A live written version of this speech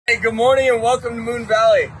Hey, good morning and welcome to Moon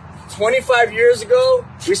Valley. 25 years ago,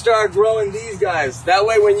 we started growing these guys. That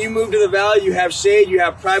way when you move to the valley, you have shade, you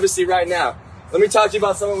have privacy right now. Let me talk to you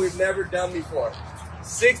about something we've never done before.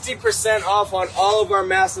 60% off on all of our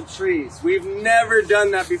massive trees. We've never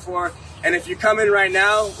done that before, and if you come in right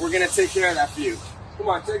now, we're gonna take care of that for you. Come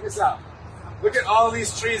on, check this out. Look at all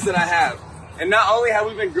these trees that I have. And not only have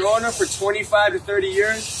we been growing them for 25 to 30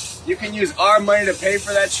 years, you can use our money to pay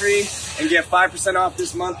for that tree and get 5% off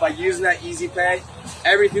this month by using that Easy Pay.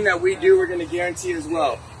 Everything that we do, we're gonna guarantee as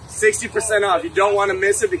well. 60% off. You don't wanna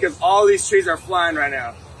miss it because all these trees are flying right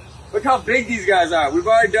now. Look how big these guys are. We've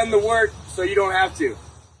already done the work, so you don't have to.